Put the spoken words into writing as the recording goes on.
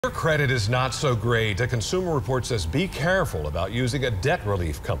Your credit is not so great. A Consumer Report says be careful about using a debt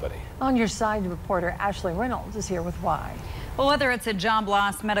relief company. On Your Side, reporter Ashley Reynolds is here with why. Well, whether it's a job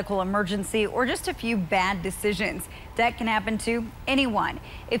loss, medical emergency, or just a few bad decisions, debt can happen to anyone.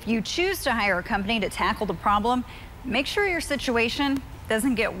 If you choose to hire a company to tackle the problem, make sure your situation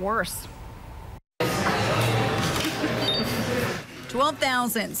doesn't get worse.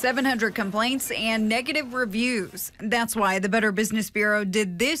 12,700 complaints and negative reviews. That's why the Better Business Bureau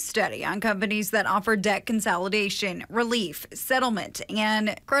did this study on companies that offer debt consolidation, relief, settlement,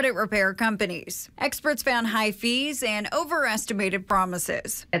 and credit repair companies. Experts found high fees and overestimated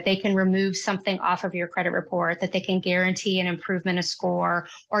promises. That they can remove something off of your credit report, that they can guarantee an improvement of score,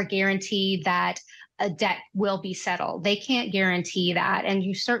 or guarantee that a debt will be settled. They can't guarantee that, and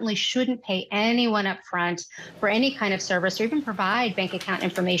you certainly shouldn't pay anyone up front for any kind of service or even provide bank account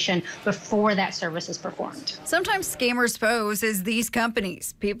information before that service is performed. Sometimes scammers pose as these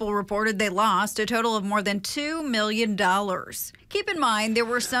companies. People reported they lost a total of more than $2 million. Keep in mind, there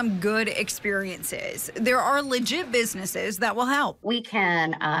were some good experiences. There are legit businesses that will help. We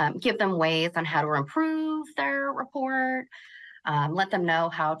can give them ways on how to improve their report. Let them know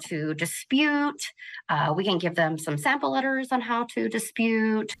how to dispute. We can give them some sample letters on how to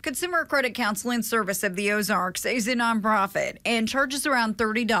dispute. Consumer Credit Counseling Service of the Ozarks is a nonprofit and charges around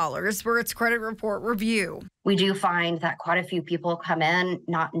 $30 for its credit report review. We do find that quite a few people come in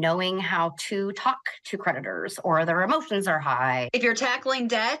not knowing how to talk to creditors, or their emotions are high. If you're tackling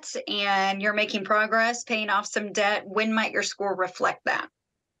debt and you're making progress, paying off some debt, when might your score reflect that?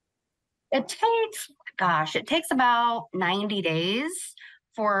 It takes about 90 days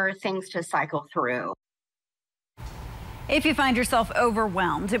for things to cycle through. If you find yourself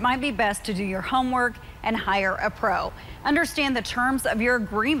overwhelmed, it might be best to do your homework and hire a pro. Understand the terms of your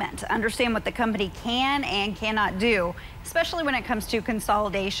agreement. Understand what the company can and cannot do, especially when it comes to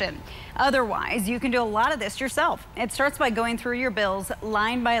consolidation. Otherwise, you can do a lot of this yourself. It starts by going through your bills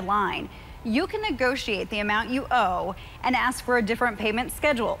line by line. You can negotiate the amount you owe and ask for a different payment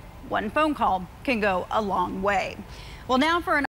schedule. One phone call can go a long way. Well, now for an